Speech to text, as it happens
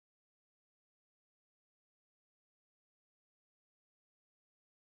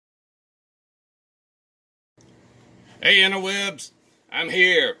Hey interwebs, I'm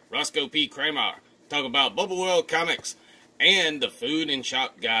here, Roscoe P. Kramer, talk about Bubble World Comics and the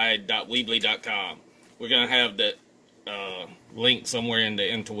foodandshopguide.weebly.com. We're going to have the link somewhere in the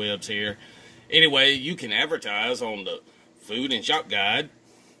interwebs here. Anyway, you can advertise on the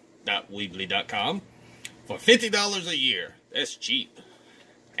foodandshopguide.weebly.com for $50 a year. That's cheap.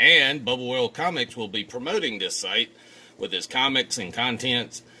 And Bubble World Comics will be promoting this site with its comics and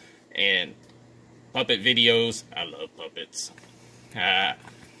contents and puppet videos. I love puppets.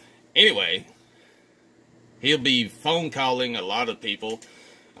 Anyway, he'll be phone calling a lot of people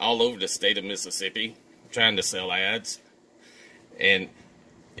all over the state of Mississippi trying to sell ads. And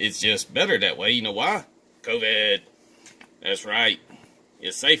it's just better that way. You know why? COVID. That's right.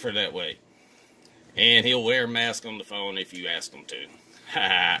 It's safer that way. And he'll wear a mask on the phone if you ask him to.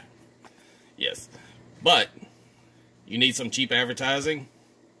 Yes. But you need some cheap advertising?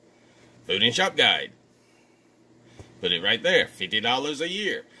 Food and Shop Guide. Put it right there. $50 a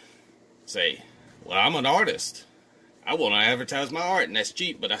year. Say, well, I'm an artist. I want to advertise my art, and that's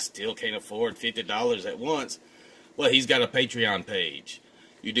cheap, but I still can't afford $50 at once. Well, he's got a Patreon page.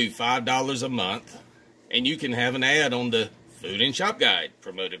 You do $5 a month, and you can have an ad on the Food and Shop Guide,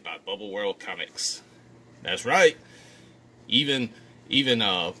 promoted by Bubble World Comics. That's right. Even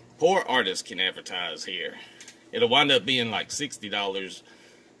poor artists can advertise here. It'll wind up being like $60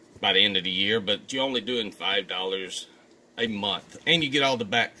 by the end of the year, but you're only doing $5 a month, and you get all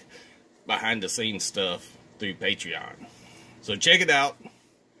the behind the scenes stuff through Patreon. So check it out.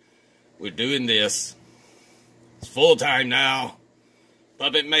 We're doing this. It's full time now.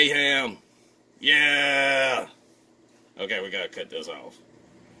 Puppet Mayhem. Yeah. Okay, we gotta cut this off.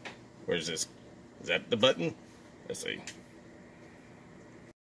 Where's this? Is that the button? Let's see.